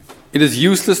It is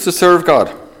useless to serve God.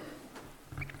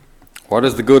 What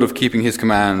is the good of keeping his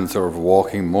commands or of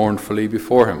walking mournfully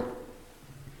before him?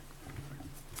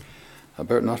 I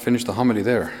better not finish the homily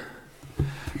there.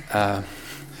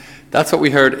 That's what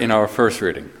we heard in our first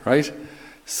reading, right?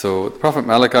 So the prophet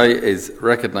Malachi is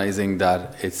recognizing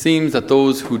that it seems that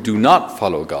those who do not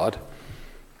follow God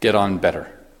get on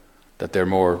better, that they're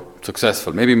more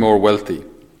successful, maybe more wealthy,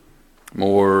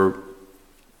 more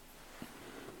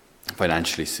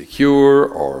financially secure,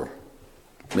 or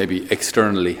maybe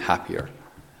externally happier.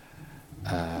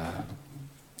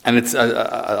 And it's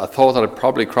a thought that it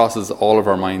probably crosses all of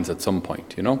our minds at some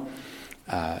point,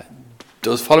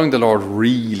 Does following the Lord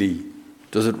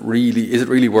is it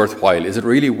really worthwhile? Is it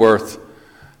really worth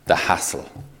the hassle?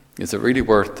 Is it really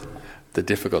worth the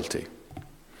difficulty?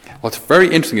 What's very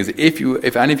interesting is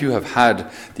if any of you have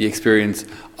had the experience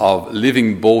of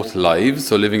living both lives,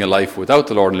 so living a life without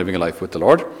the Lord and living a life with the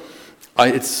Lord,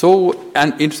 it's so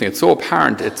interesting, it's so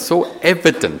apparent, it's so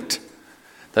evident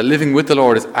that living with the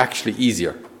Lord is actually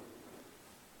easier.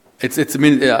 I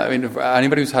mean, for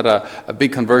anybody who's had a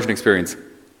big conversion experience,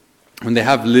 when they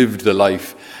have lived the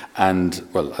life,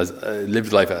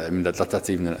 lived life, I mean that's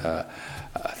even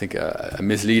I think a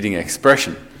misleading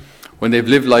expression. When they've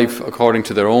lived life according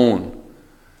to their own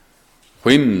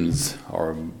whims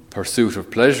or pursuit of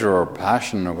pleasure or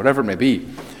passion or whatever it may be,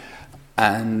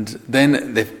 and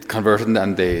then they've converted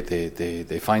and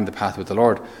they find the path with the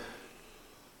Lord.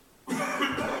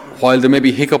 While there may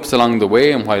be hiccups along the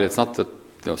way, and while it's not that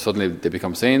suddenly they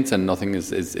become saints and nothing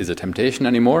is a temptation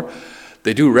anymore,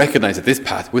 they do recognize that this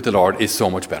path with the Lord is so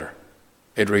much better.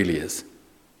 It really is.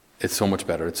 It's so much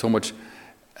better. It's so much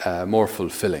more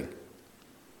fulfilling.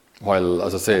 While,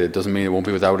 as I say, it doesn't mean it won't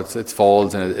be without its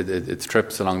falls and its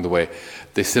trips along the way.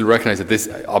 They still recognize that this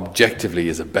objectively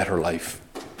is a better life.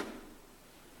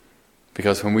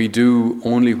 Because when we do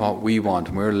only what we want,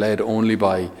 and we're led only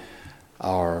by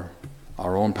our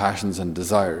own passions and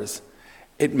desires,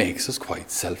 it makes us quite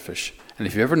selfish. And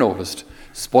if you've ever noticed,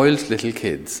 spoiled little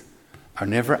kids are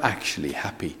never actually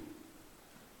happy.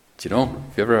 Do you know?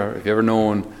 If you ever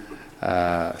known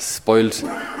spoiled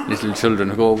little children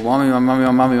who go, "Mommy, mommy,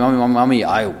 mommy, mommy, mommy,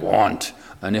 I want,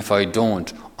 and if I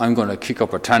don't, I'm going to kick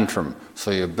up a tantrum,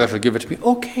 so you better give it to me."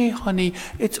 "Okay, honey,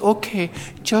 it's okay.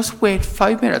 Just wait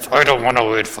 5 minutes." "I don't want to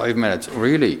wait 5 minutes."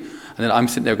 "Really?" And then I'm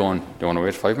sitting there going, "Do you want to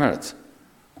wait 5 minutes?"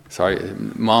 "Sorry,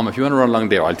 Mom, if you want to run along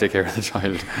there, I'll take care of the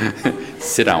child."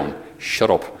 Sit down,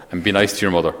 shut up, and be nice to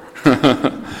your mother.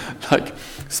 Like,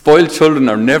 spoiled children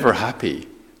are never happy.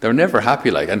 They're never happy.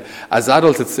 And as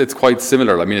adults, it's quite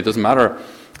similar. I mean, it doesn't matter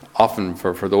often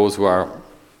for those who are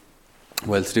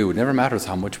well-to-do. It never matters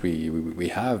how much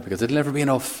we have, because it'll never be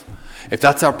enough. If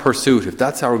that's our pursuit, if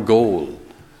that's our goal,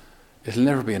 it'll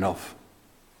never be enough.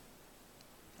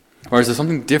 Whereas there's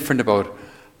something different about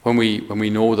when we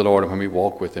know the Lord and when we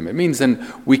walk with Him. It means then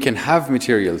we can have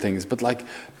material things, but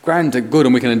grand and good,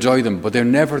 and we can enjoy them, but they're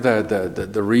never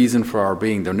the reason for our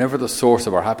being. They're never the source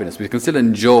of our happiness. We can still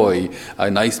enjoy a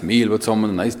nice meal with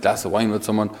someone, a nice glass of wine with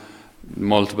someone,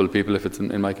 multiple people if it's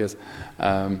in my case.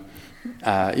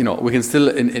 We can still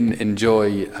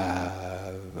enjoy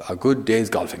a good day's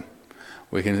golfing.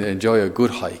 We can enjoy a good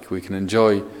hike. We can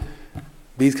enjoy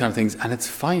these kind of things, and it's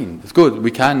fine. It's good.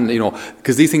 We can,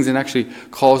 because these things can actually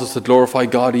cause us to glorify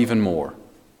God even more.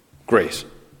 Great.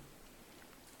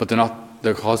 But they're not.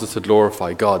 They cause us to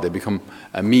glorify God. They become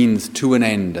a means to an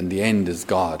end, and the end is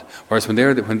God. Whereas when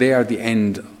they are the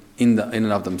end in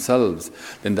and of themselves,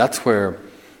 then that's where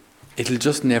it'll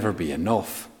just never be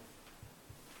enough.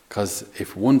 Because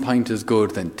if 1 pint is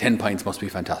good, then 10 pints must be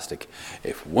fantastic.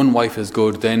 If one wife is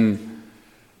good, then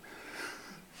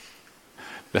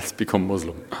let's become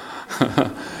Muslim.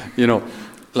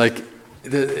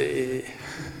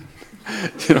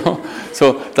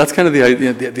 So that's kind of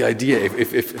the idea.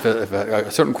 If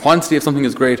a certain quantity of something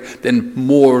is great, then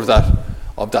more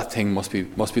of that thing must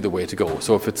be the way to go.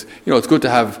 So if it's it's good to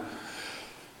have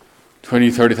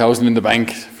 20,000-30,000 in the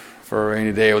bank for a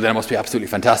rainy day, well then it must be absolutely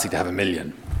fantastic to have 1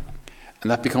 million.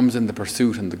 And that becomes in the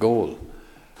pursuit and the goal.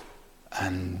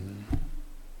 And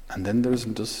then there's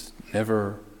just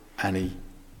never any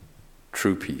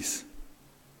true peace.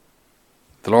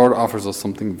 The Lord offers us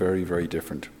something very, very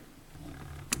different.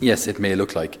 Yes, it may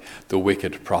look like the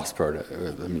wicked prospered,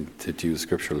 to use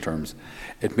scriptural terms.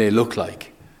 It may look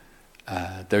like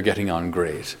they're getting on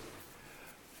great.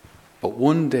 But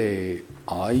one day,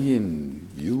 I and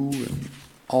you and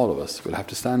all of us will have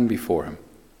to stand before Him.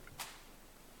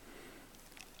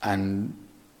 And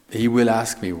He will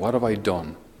ask me, what have I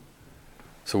done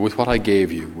So with what I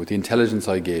gave you, with the intelligence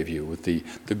I gave you, with the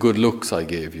good looks I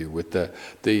gave you, with the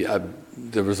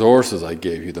resources I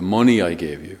gave you, the money I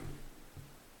gave you,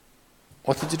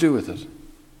 what did you do with it?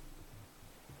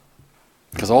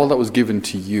 Because all that was given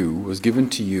to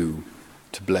you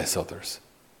to bless others.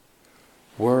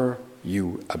 Were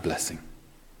you a blessing?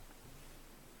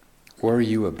 Were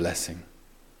you a blessing?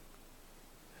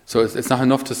 So it's not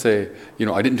enough to say,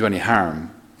 I didn't do any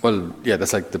harm. Well, yeah,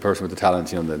 that's like the person with the talent,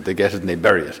 they get it and they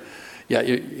bury it. Yeah,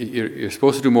 you're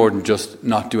supposed to do more than just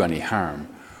not do any harm.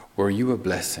 Were you a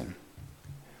blessing?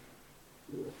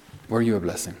 Were you a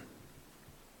blessing?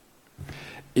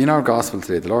 In our gospel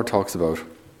today, the Lord talks about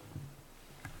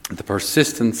the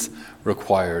persistence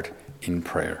required in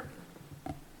prayer.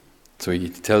 So he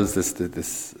tells this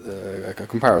a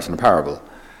comparison, a parable.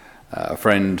 A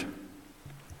friend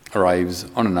arrives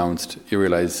unannounced. You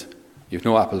realise you've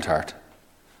no apple tart.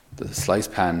 The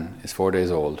sliced pan is 4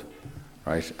 days old,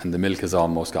 right? And the milk is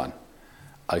almost gone.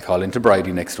 I'll call into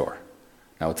Bridie next door.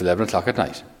 Now it's 11 o'clock at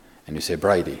night. And you say,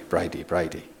 Bridie,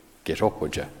 get up,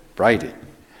 would you? Bridie,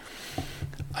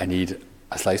 I need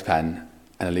a sliced pan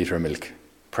and a litre of milk.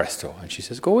 Presto. And she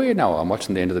says, go away now. I'm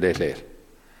watching the end of the day late.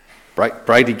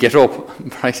 Bridie, get up.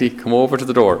 Bridie, come over to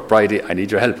the door. Bridie, I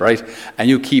need your help, right? And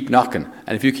you keep knocking.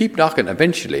 And if you keep knocking,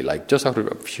 eventually, like just out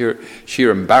of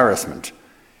sheer embarrassment,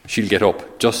 she'll get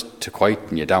up just to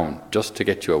quieten you down, just to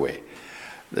get you away.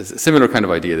 There's a similar kind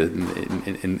of idea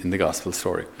in the gospel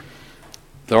story.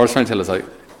 The Lord's trying to tell us,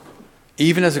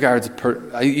 even as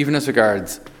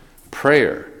regards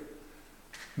prayer,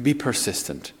 be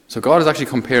persistent. So God is actually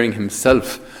comparing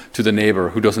himself to the neighbour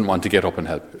who doesn't want to get up and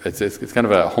help. It's kind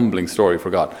of a humbling story for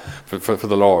God, for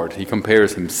the Lord. He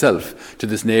compares himself to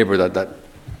this neighbour that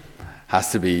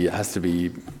has to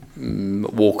be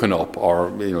woken up, or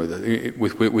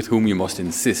with whom you must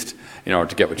insist in order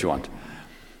to get what you want.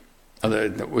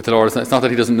 With the Lord, it's not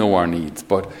that he doesn't know our needs,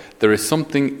 but there is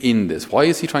something in this. Why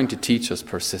is he trying to teach us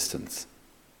persistence?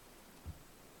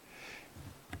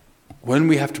 When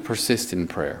we have to persist in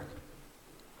prayer,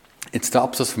 it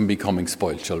stops us from becoming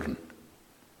spoiled children.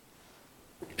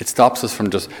 It stops us from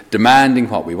just demanding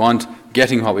what we want,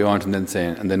 getting what we want, and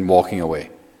then walking away.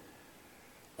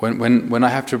 When I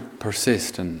have to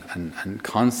persist and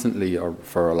constantly, or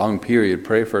for a long period,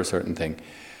 pray for a certain thing,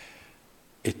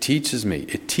 it teaches me.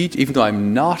 Even though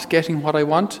I'm not getting what I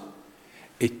want,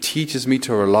 it teaches me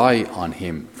to rely on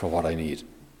him for what I need.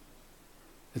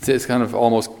 It's kind of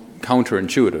almost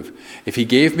counterintuitive. If he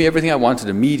gave me everything I wanted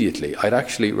immediately, I'd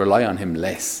actually rely on him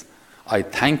less.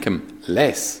 I'd thank him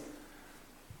less.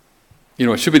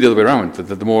 It should be the other way around.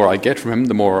 The more I get from him,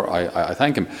 the more I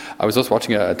thank him. I was just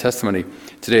watching a testimony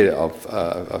today of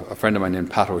a friend of mine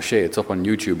named Pat O'Shea. It's up on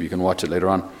YouTube. You can watch it later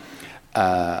on.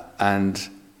 And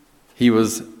he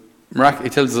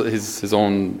tells his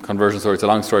own conversion story. It's a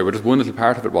long story, but just one little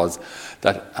part of it was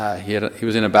that he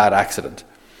was in a bad accident.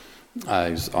 He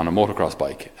was on a motocross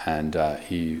bike, and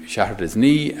he shattered his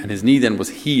knee, and his knee then was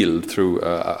healed through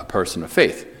a person of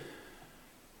faith.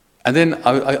 And then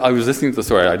I was listening to the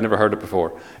story. I'd never heard it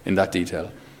before in that detail.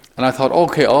 And I thought,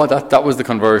 okay, that was the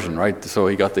conversion, right? So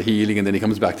he got the healing, and then he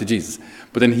comes back to Jesus.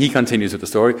 But then he continues with the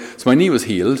story. So my knee was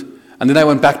healed, and then I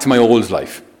went back to my old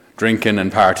life, drinking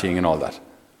and partying and all that.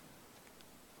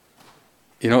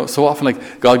 So often,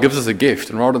 God gives us a gift,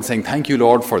 and rather than saying, thank you,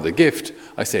 Lord, for the gift,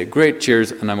 I say, great,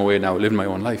 cheers, and I'm away now, living my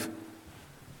own life.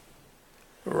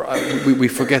 We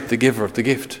forget the giver of the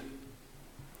gift.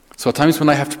 So at times when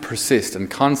I have to persist and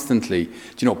constantly,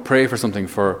 pray for something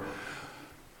for,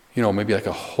 maybe like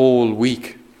a whole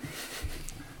week,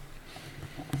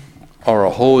 or a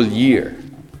whole year,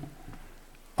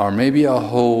 or maybe a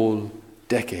whole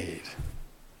decade,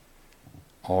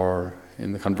 or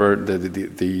in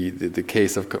the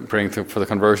case of praying for the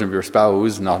conversion of your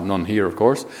spouse, none here, of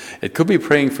course. It could be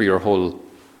praying for your whole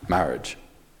marriage.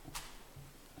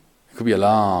 It could be a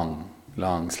long,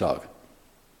 long slog,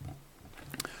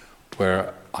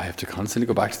 where I have to constantly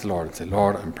go back to the Lord and say,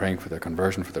 Lord, I'm praying for their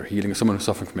conversion, for their healing, or someone who's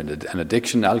suffering from an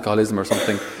addiction, alcoholism or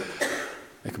something.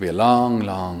 It could be a long,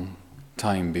 long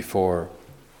time before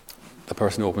the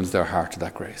person opens their heart to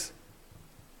that grace.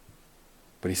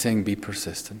 But he's saying, be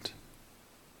persistent.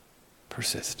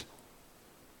 Persist.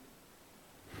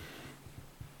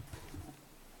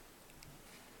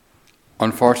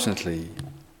 Unfortunately,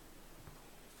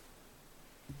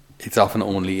 it's often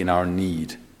only in our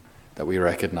need that we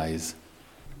recognize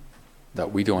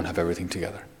that we don't have everything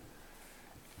together.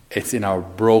 It's in our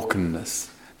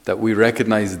brokenness that we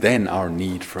recognize then our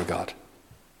need for God.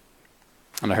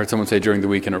 And I heard someone say during the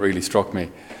week, and it really struck me,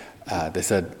 they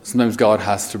said, sometimes God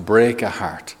has to break a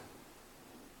heart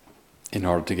in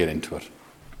order to get into it.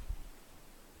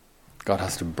 God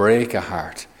has to break a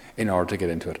heart in order to get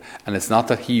into it. And it's not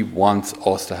that he wants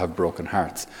us to have broken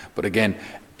hearts. But again,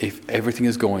 if everything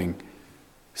is going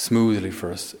smoothly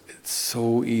for us, it's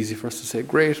so easy for us to say,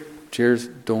 great, cheers,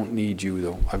 don't need you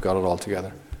though, I've got it all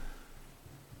together.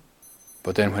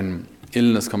 But then when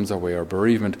illness comes our way or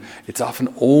bereavement, it's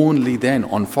often only then,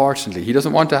 unfortunately, he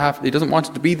doesn't want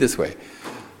it to be this way,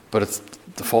 but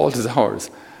the fault is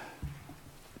ours,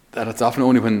 that it's often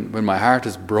only when my heart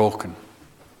is broken,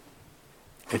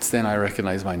 it's then I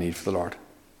recognize my need for the Lord.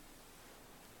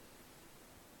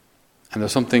 And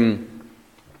there's something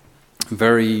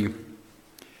very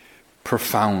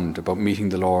profound about meeting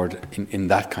the Lord in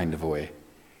that kind of a way.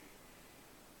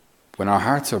 When our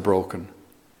hearts are broken,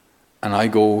 and I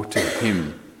go to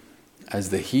him as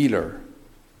the healer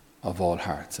of all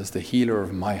hearts, as the healer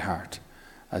of my heart,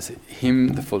 as him,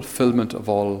 the fulfillment of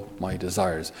all my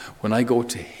desires. When I go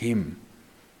to him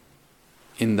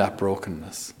in that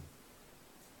brokenness,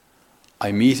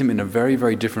 I meet him in a very,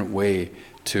 very different way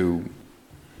to,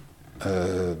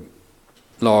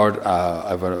 Lord, I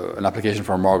have an application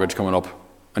for a mortgage coming up.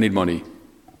 I need money.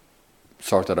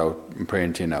 Sort that out. I'm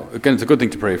praying to you now. Again, it's a good thing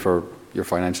to pray for your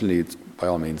financial needs. By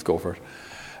all means, go for it.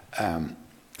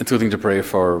 It's a good thing to pray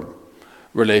for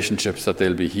relationships, that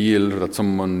they'll be healed, or that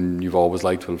someone you've always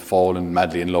liked will fall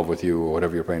madly in love with you, or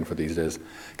whatever you're praying for these days,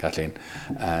 Kathleen.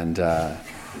 And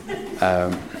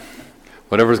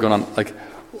whatever's going on, like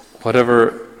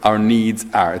whatever our needs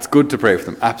are, it's good to pray for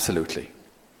them, absolutely.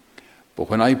 But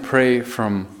when I pray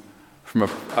from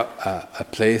a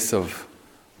place of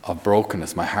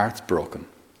brokenness, my heart's broken.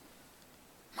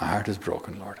 My heart is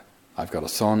broken, Lord. I've got a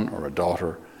son or a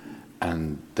daughter,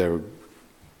 and they're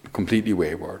completely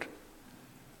wayward.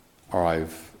 Or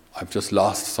I've just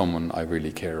lost someone I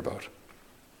really care about.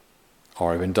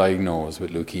 Or I've been diagnosed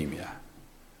with leukemia.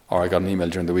 Or I got an email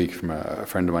during the week from a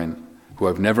friend of mine who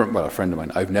I've never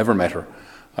met her.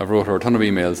 I've wrote her a ton of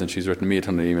emails, and she's written me a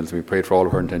ton of emails, and we prayed for all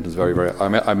of her intentions very, very...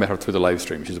 I met her through the live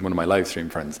stream. She's one of my live stream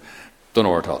friends. Don't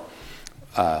know her at all.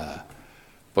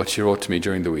 But she wrote to me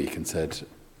during the week and said,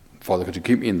 Father, could you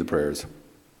keep me in the prayers?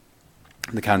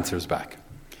 The cancer's back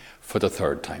for the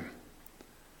third time.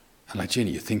 And like, Jenny,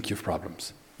 you think you've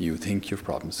problems. You think you've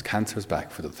problems. Cancer's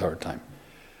back for the third time.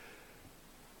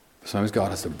 Sometimes God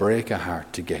has to break a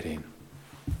heart to get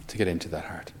into that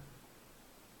heart.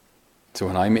 So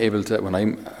when I'm able to,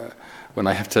 when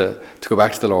I have to go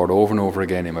back to the Lord over and over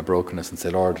again in my brokenness and say,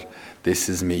 Lord, this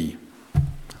is me,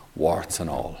 warts and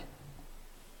all.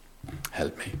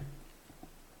 Help me.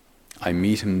 I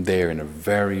meet him there in a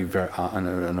very, very, on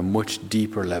a much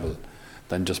deeper level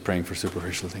than just praying for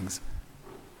superficial things.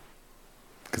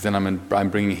 Because then I'm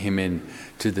bringing him in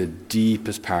to the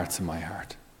deepest parts of my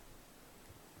heart,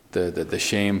 the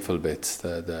shameful bits,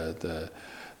 the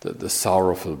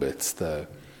sorrowful bits, the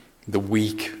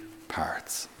weak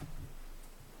parts,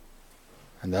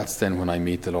 and that's then when I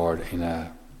meet the Lord in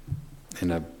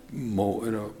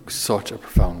such a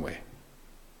profound way.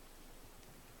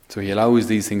 So he allows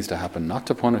these things to happen, not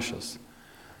to punish us,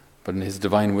 but in his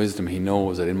divine wisdom, he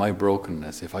knows that in my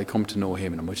brokenness, if I come to know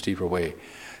him in a much deeper way,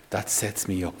 that sets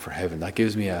me up for heaven. That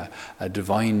gives me a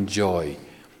divine joy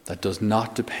that does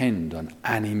not depend on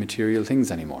any material things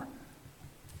anymore.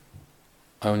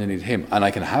 I only need him. And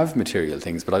I can have material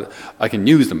things, but I can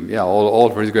use them, all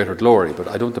for his greater glory, but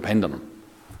I don't depend on them.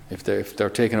 If they're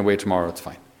taken away tomorrow, it's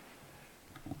fine.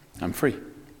 I'm free.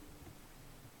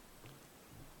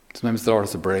 Sometimes the Lord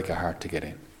has to break a heart to get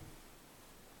in.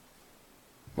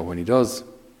 But when he does,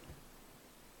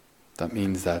 that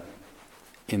means that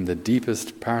in the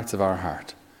deepest parts of our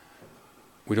heart,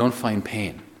 we don't find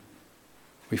pain.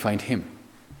 We find him.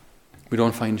 We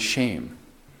don't find shame.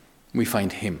 We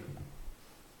find him.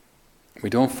 We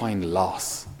don't find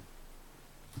loss.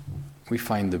 We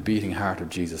find the beating heart of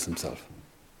Jesus himself.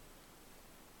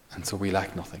 And so we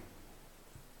lack nothing.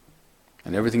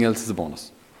 And everything else is a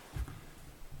bonus.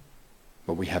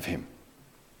 But we have him.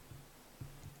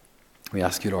 We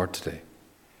ask you, Lord, today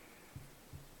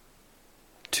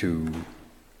to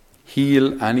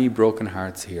heal any broken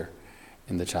hearts here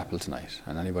in the chapel tonight,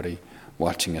 and anybody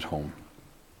watching at home.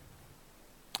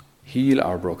 Heal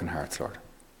our broken hearts, Lord.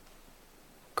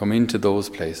 Come into those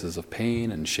places of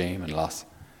pain and shame and loss,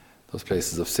 those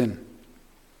places of sin.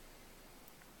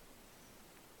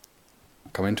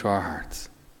 Come into our hearts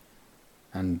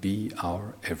and be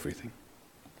our everything.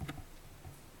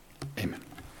 Amen.